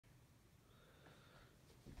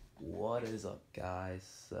What is up,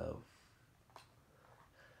 guys?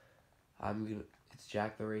 It's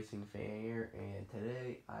Jack the Racing Fan here, and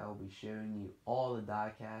today I'll be showing you all the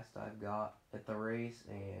diecast I've got at the race,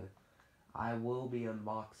 and I will be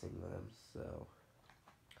unboxing them. So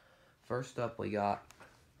first up, we got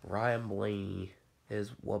Ryan Blaney,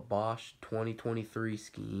 his Wabash 2023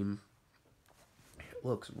 scheme. It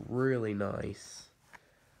looks really nice,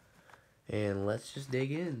 and let's just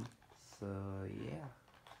dig in. So yeah.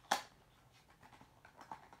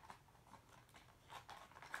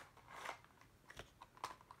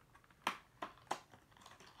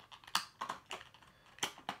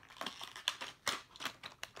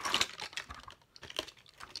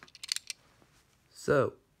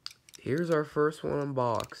 So, here's our first one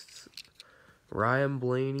unboxed. Ryan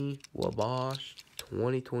Blaney, Wabash,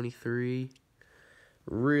 2023.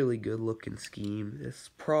 Really good looking scheme. This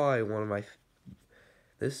is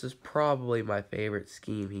probably my favorite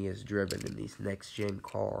scheme he has driven in these next gen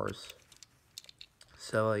cars.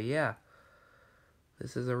 So, yeah.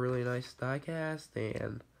 This is a really nice diecast,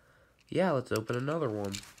 and yeah, let's open another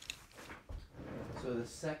one. So, the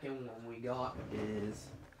second one we got is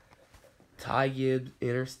Ty Gibbs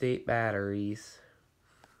Interstate Batteries.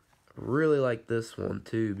 Really like this one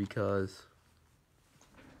too because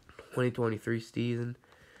 2023 season,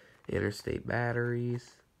 Interstate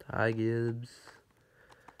Batteries, Ty Gibbs,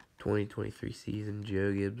 2023 season,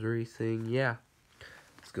 Joe Gibbs Racing. Yeah,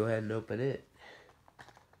 let's go ahead and open it.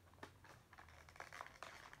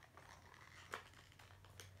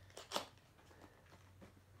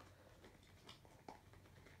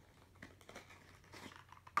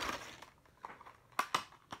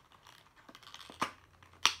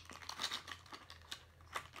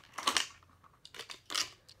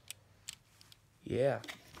 Yeah,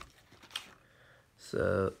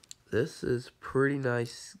 so this is pretty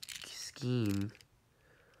nice scheme.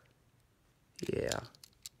 Yeah,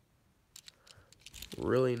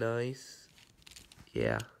 really nice.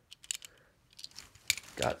 Yeah,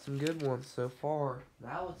 got some good ones so far.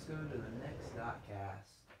 Now let's go to the next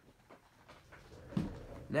diecast.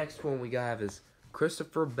 Next one we got is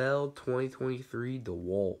Christopher Bell 2023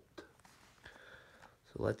 DeWalt.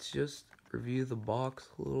 So let's just review the box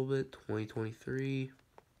a little bit. 2023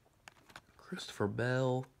 Christopher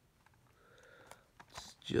Bell.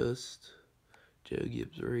 It's just Joe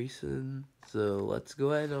Gibbs Racing. So let's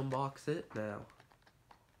go ahead and unbox it now.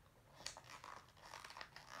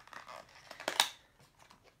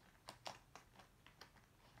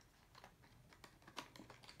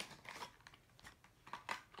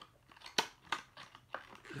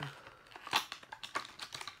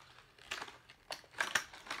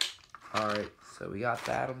 Alright, so we got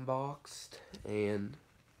that unboxed, and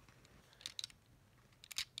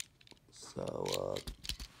so,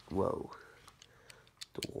 whoa,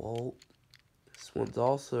 DeWalt, this one's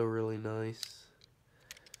also really nice.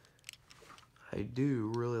 I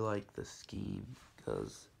do really like the scheme,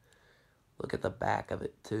 because look at the back of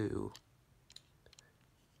it, too.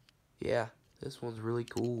 Yeah, this one's really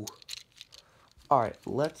cool. Alright,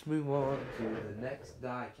 let's move on to the next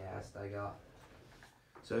diecast I got.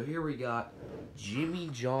 So here we got Jimmy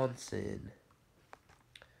Johnson.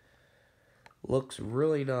 Looks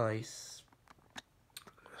really nice.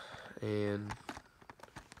 And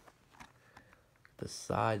the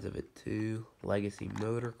sides of it too. Legacy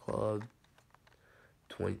Motor Club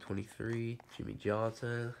 2023. Jimmy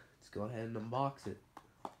Johnson. Let's go ahead and unbox it.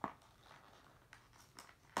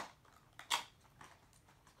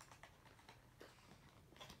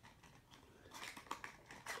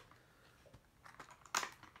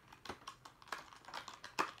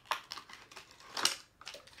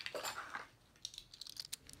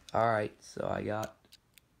 Alright, so I got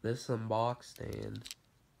this unboxed, and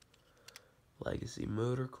Legacy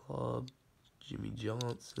Motor Club, Jimmy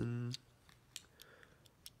Johnson,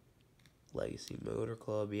 Legacy Motor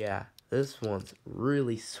Club. Yeah, this one's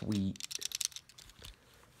really sweet.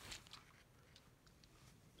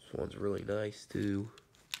 This one's really nice too.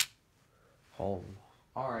 Oh,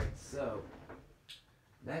 alright, so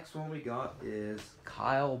next one we got is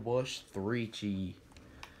Kyle Busch 3G.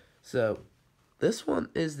 So this one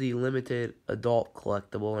is the limited adult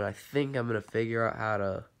collectible, and I think I'm going to figure out how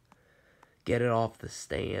to get it off the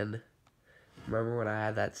stand. Remember when I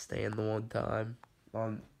had that stand the one time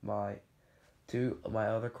on my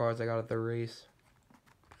other cars I got at the race?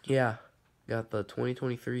 Yeah, got the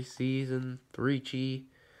 2023 season 3G.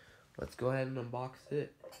 Let's go ahead and unbox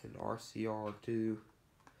it in RCR too.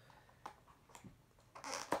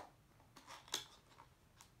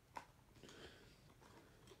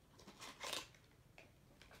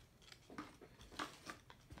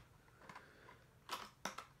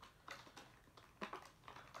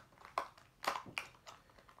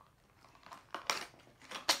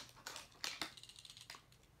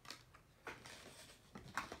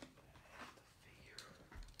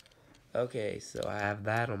 Okay, so I have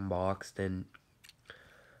that unboxed, and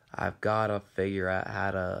I've got to figure out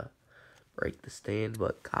how to break the stand,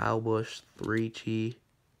 but Kyle Busch 3G,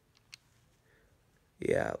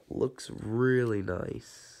 yeah, looks really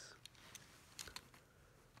nice.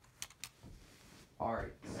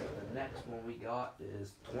 Alright, so the next one we got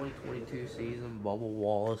is 2022 season Bubba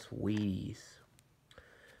Wallace Wheaties.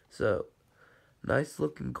 So, nice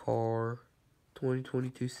looking car,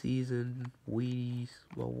 2022 season, Wheaties,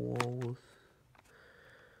 Bubba Wallace.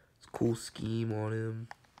 It's a cool scheme on him.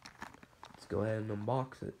 Let's go ahead and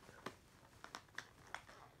unbox it.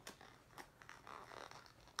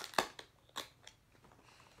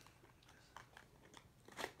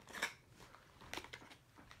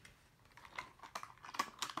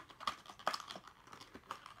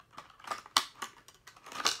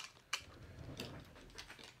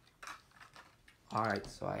 Alright,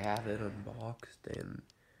 so I have it unboxed, and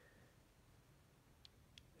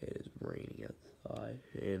it is raining outside.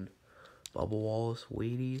 And Bubba Wallace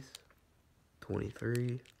Wheaties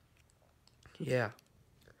 23. Yeah,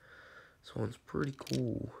 this one's pretty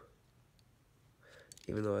cool.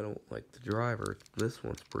 Even though I don't like the driver, this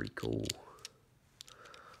one's pretty cool.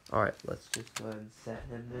 Alright, let's just go ahead and set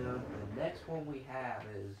him down. The next one we have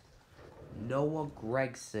is Noah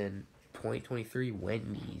Gragson 2023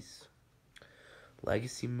 Wendy's.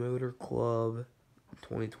 Legacy Motor Club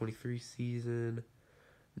 2023 season.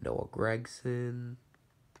 Noah Gragson.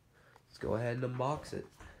 Let's go ahead and unbox it.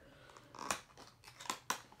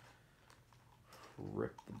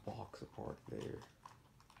 Rip the box apart there.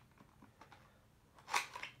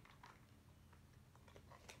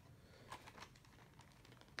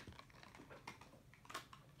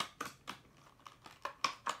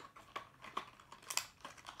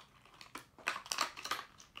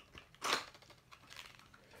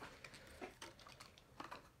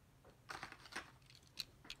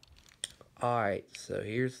 Alright, so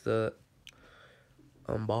here's the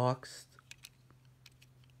unboxed.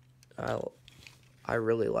 I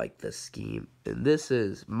really like this scheme, and this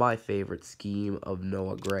is my favorite scheme of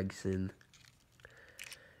Noah Gragson.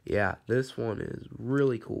 Yeah, this one is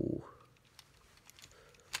really cool.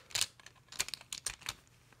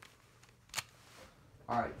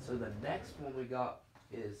 Alright, so the next one we got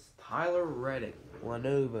is Tyler Reddick,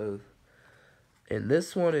 Lenovo. And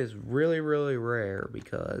this one is really, really rare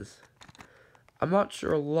because I'm not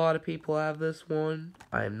sure a lot of people have this one.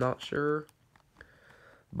 I am not sure.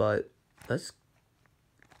 But this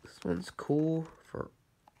one's cool for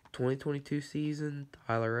 2022 season.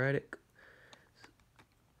 Tyler Reddick.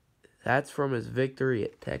 That's from his victory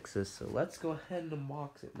at Texas. So let's go ahead and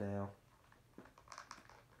unbox it now.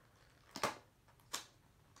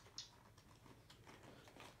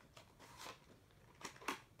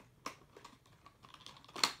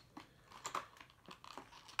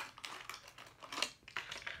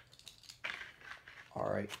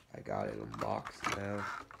 Alright, I got it unboxed now.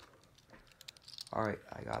 Alright,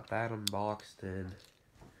 I got that unboxed, and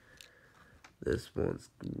this one's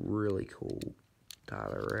really cool.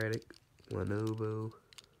 Tyler Reddick, Lenovo,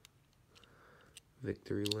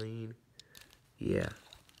 Victory Lane. Yeah,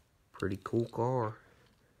 pretty cool car.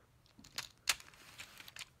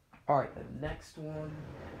 Alright, the next one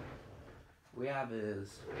we have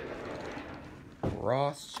is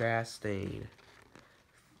Ross Chastain.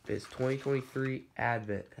 It's 2023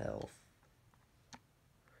 Advent Health.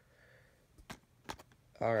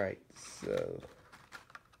 Alright, so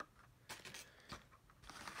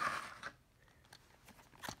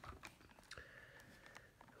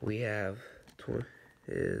we have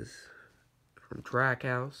is from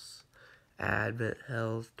Trackhouse, Advent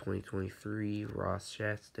Health 2023, Ross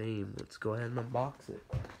Chastain. Let's go ahead and unbox it.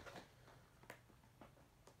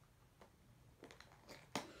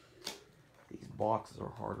 These boxes are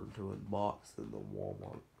harder to unbox than the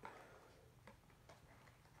Walmart.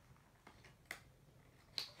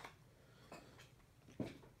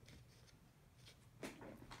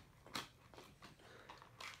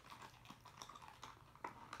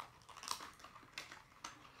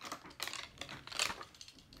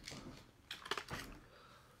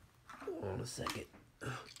 Hold on a second.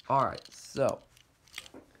 Alright, so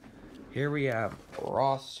here we have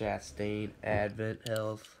Ross Chastain, Advent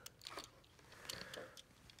Health.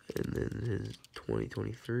 And then his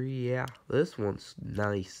 2023, yeah, this one's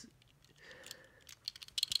nice.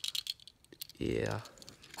 Yeah.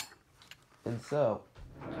 And so,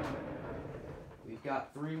 we've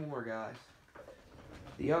got three more guys.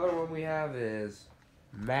 The other one we have is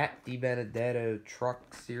Matt DiBenedetto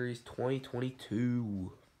Truck Series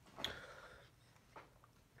 2022.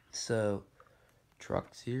 So,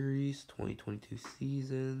 Truck Series 2022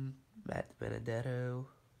 season, Matt DiBenedetto.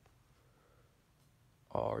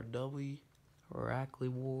 RW Rackley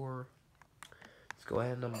War. Let's go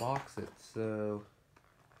ahead and unbox it. So,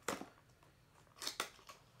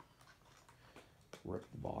 rip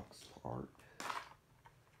the box apart.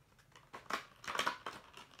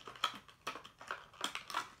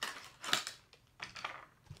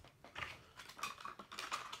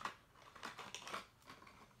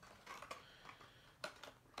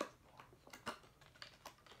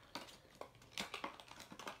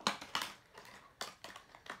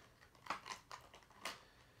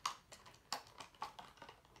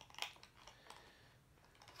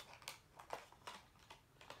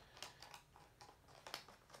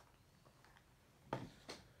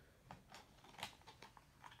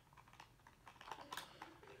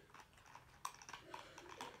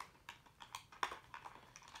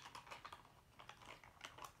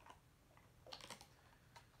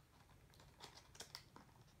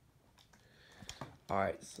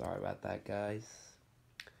 Alright, sorry about that, guys.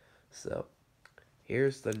 So,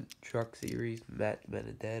 here's the Truck Series Matt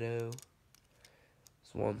Benedetto.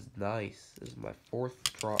 This one's nice. This is my 4th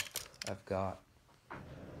truck I've got.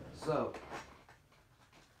 So,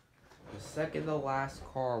 the second to last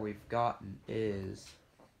car we've gotten is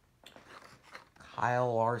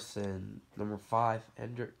Kyle Larson, number 5,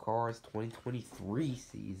 Hendrick Cars 2023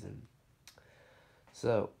 season.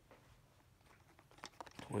 So,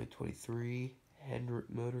 2023 Hendrick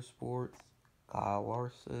Motorsports, Kyle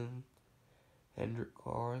Larson, Hendrick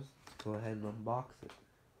Cars. Let's go ahead and unbox it.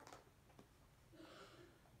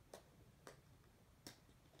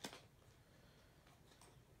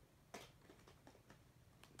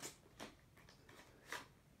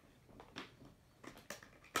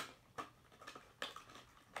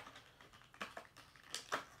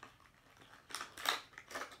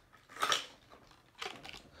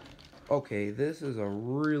 Okay, this is a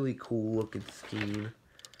really cool looking scheme.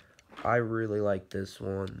 I really like this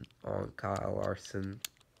one on Kyle Larson.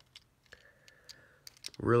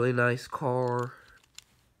 Really nice car.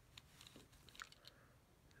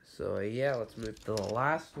 So yeah, let's move to the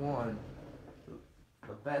last one.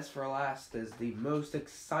 The best for last is the most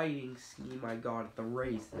exciting scheme I got at the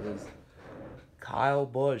race is Kyle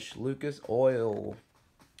Busch, Lucas Oil.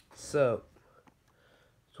 So,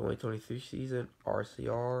 2023 season,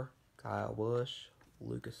 RCR, Kyle Busch,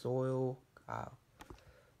 Lucas Oil, Kyle.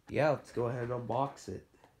 Yeah, let's go ahead and unbox it.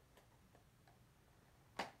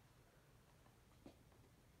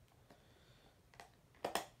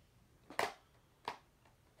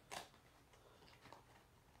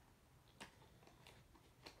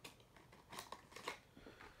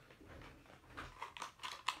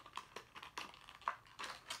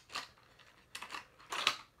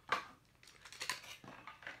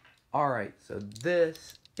 Alright, so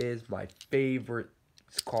this is my favorite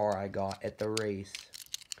car I got at the race.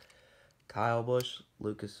 Kyle Busch,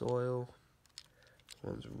 Lucas Oil. This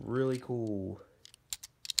one's really cool.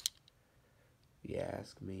 If you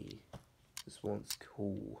ask me. This one's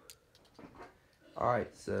cool.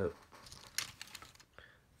 Alright, so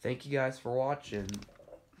thank you guys for watching.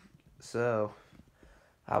 So,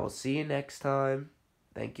 I will see you next time.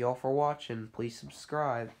 Thank you all for watching. Please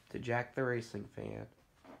subscribe to Jack the Racing Fan.